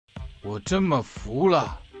我真么服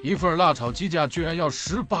了，一份辣炒鸡架居然要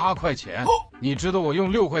18块钱。你知道我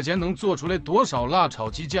用6块钱能做出来多少辣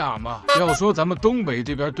炒鸡架吗？要说咱们东北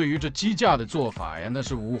这边对于这鸡架的做法呀，那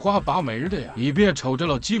是五花八门的呀。你别瞅这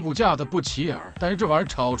老鸡骨架的不起眼，但是这玩意儿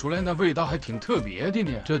炒出来那味道还挺特别的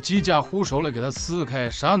呢。这鸡架烀熟了，给它撕开，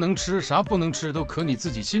啥能吃啥不能吃都可你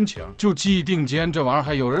自己心情。就鸡定间这玩意儿，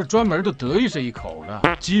还有人专门的得意这一口呢。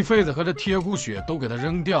鸡肺子和这贴骨血都给它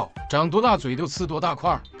扔掉，长多大嘴就呲多大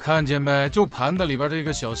块。看见没？就盘子里边这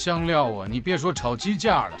个小香料啊，你别说炒鸡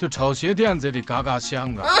架了，就炒鞋垫子。得嘎嘎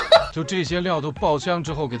香啊！就这些料都爆香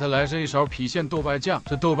之后，给它来上一勺郫县豆瓣酱，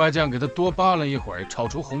这豆瓣酱给它多扒拉一会儿，炒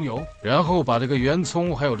出红油，然后把这个圆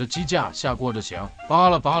葱还有这鸡架下锅就行，扒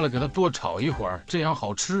拉扒拉给它多炒一会儿，这样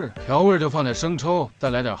好吃。调味就放点生抽，再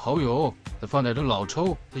来点蚝油，再放点这老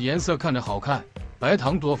抽，这颜色看着好看。白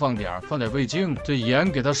糖多放点，放点味精，这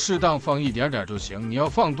盐给它适当放一点点就行。你要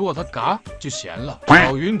放多，它嘎就咸了。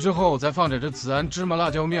炒匀之后，再放点这孜然芝麻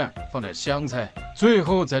辣椒面，放点香菜，最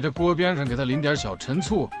后在这锅边上给它淋点小陈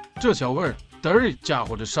醋，这小味儿嘚儿家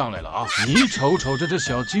伙就上来了啊！你瞅瞅这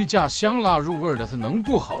小鸡架香辣入味的，它能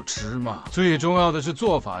不好吃吗？最重要的是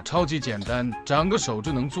做法超级简单，长个手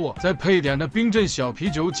就能做，再配点那冰镇小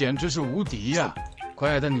啤酒，简直是无敌呀！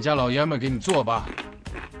快的，你家老爷们给你做吧。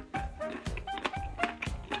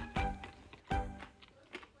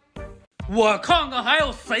我看看还有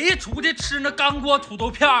谁出去吃那干锅土豆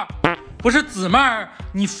片儿？不是姊妹儿，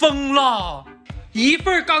你疯了！一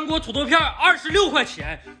份干锅土豆片26块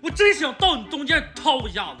钱，我真想到你中间掏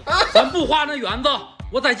一下子。咱不花那园子，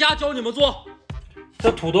我在家教你们做。这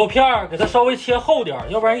土豆片儿给它稍微切厚点，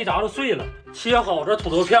要不然一炸就碎了。切好这土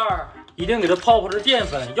豆片儿，一定给它泡这淀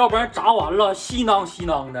粉，要不然炸完了稀囊稀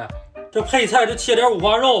囊的。这配菜就切点五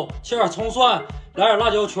花肉，切点葱蒜。来点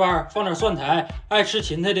辣椒圈，放点蒜苔，爱吃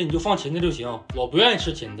芹菜的你就放芹菜就行，我不愿意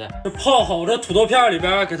吃芹菜。这泡好这土豆片里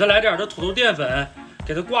边，给它来点这土豆淀粉，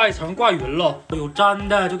给它挂一层，挂匀了。有粘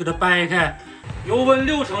的就给它掰开，油温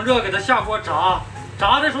6成热，给它下锅炸。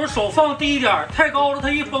炸的时候手放低一点，太高了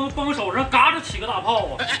它一崩手上，嘎就起个大泡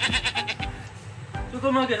啊。就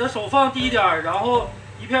这么给它手放低点，然后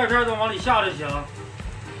一片一片的往里下就行。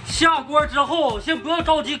下锅之后，先不要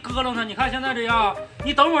着急搁楞它，你看现在这样，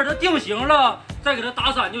你等会儿它定型了，再给它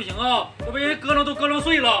打散就行啊，要不然搁楞都搁楞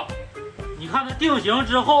碎了。你看它定型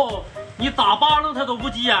之后，你咋扒楞它都不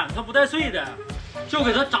急眼，它不带碎的，就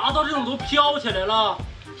给它炸到这种都飘起来了，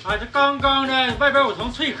哎，这刚刚的外边有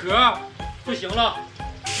层脆壳就行了。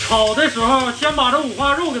炒的时候先把这五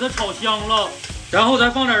花肉给它炒香了，然后再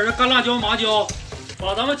放点这干辣椒、麻椒，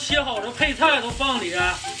把咱们切好的配菜都放里，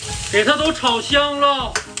给它都炒香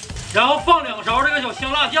了。然后放2勺这个小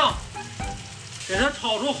香辣酱，给它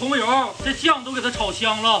炒出红油，这酱都给它炒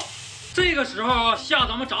香了。这个时候下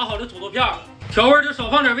咱们炸好的土豆片，调味就少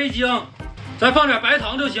放点味精，再放点白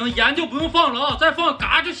糖就行，盐就不用放了啊，再放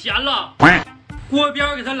嘎就咸了。锅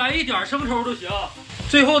边给它来一点生抽就行，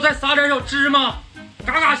最后再撒点小芝麻，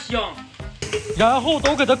嘎嘎香。然后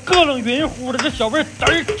都给它咯楞匀乎的，这小味嘚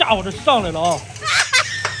儿家伙就上来了啊！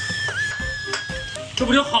这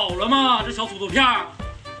不就好了吗？这小土豆片。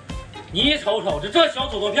你瞅瞅这小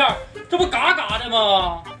土豆片，这不嘎嘎的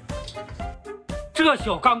吗？这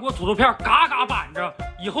小干锅土豆片嘎嘎板着，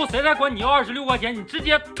以后谁再管你要26块钱，你直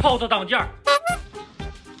接掏它当价。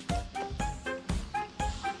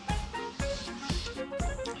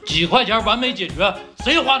几块钱完美解决，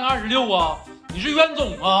谁花那26啊？你是冤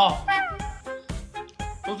种啊！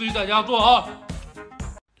都自己在家做啊！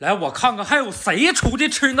来，我看看还有谁出去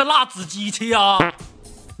吃那辣子鸡去呀？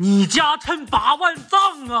你家趁8万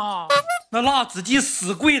丈啊！那辣子鸡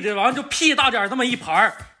死贵的，完了就屁大点这么一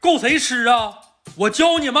盘，够谁吃啊？我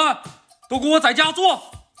教你们，都给我在家做。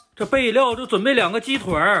这备料就准备2个鸡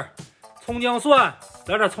腿，葱姜蒜，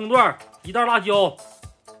来点葱段，1袋辣椒。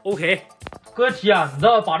OK， 搁剪子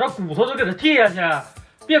把这骨头就给它剔下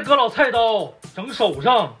去，别搁老菜刀，整手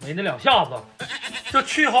上没那2下子。这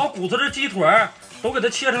去好骨头的鸡腿都给它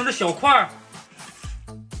切成这小块，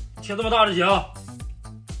切这么大就行。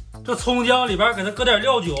这葱姜里边给它搁点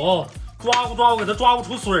料酒，抓咕给它抓咕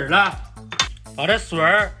出水来，把这水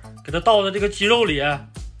给它倒在这个鸡肉里，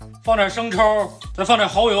放点生抽，再放点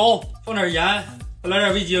蚝油，放点盐，再来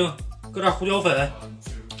点味精，搁点胡椒粉，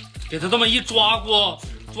给它这么一抓咕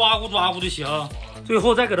就行。最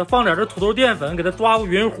后再给它放点这土豆淀粉，给它抓咕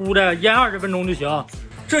匀乎的，腌20分钟就行。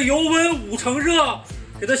这油温5成热，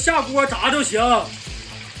给它下锅炸就行。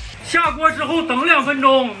下锅之后等2分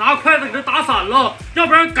钟，拿筷子给它打散了，要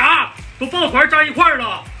不然嘎都爆团粘一块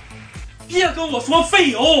了。别跟我说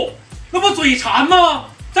费油，那不嘴馋吗？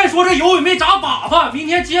再说这油也没炸粑粑，明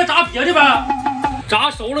天接着炸别的呗。炸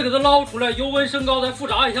熟了给它捞出来，油温升高再复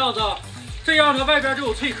炸一下子。这这样它外边就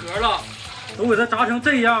有脆壳了。等我给它炸成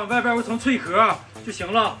这样，外边有层脆壳就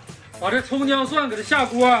行了。把这葱姜蒜给它下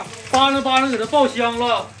锅，扒拉扒拉给它爆香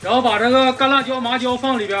了，然后把这个干辣椒、麻椒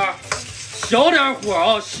放里边，小点火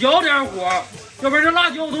啊，小点火，要不然这辣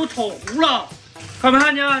椒都炒糊了。看没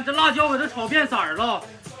看见？这辣椒给它炒变色了。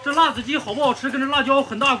这辣子鸡好不好吃跟这辣椒有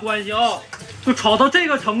很大关系啊！就炒到这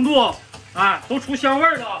个程度，哎，都出香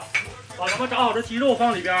味了。把咱们炸好的鸡肉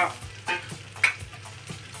放里边，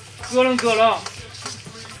咯楞咯楞。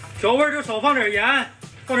调味就少放点盐，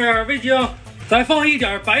放点味精。再放一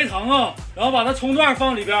点白糖啊，然后把它葱段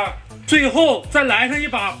放里边，最后再来上一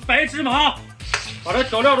把白芝麻，把这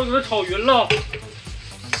调料都给它炒匀了。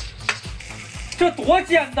这多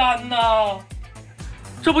简单呐，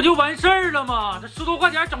这不就完事儿了吗？这10多块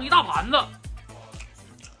钱整一大盘子。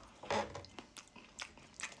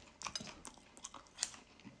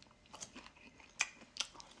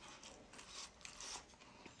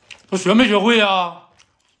都学没学会呀？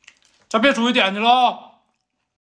咱别出去点去了。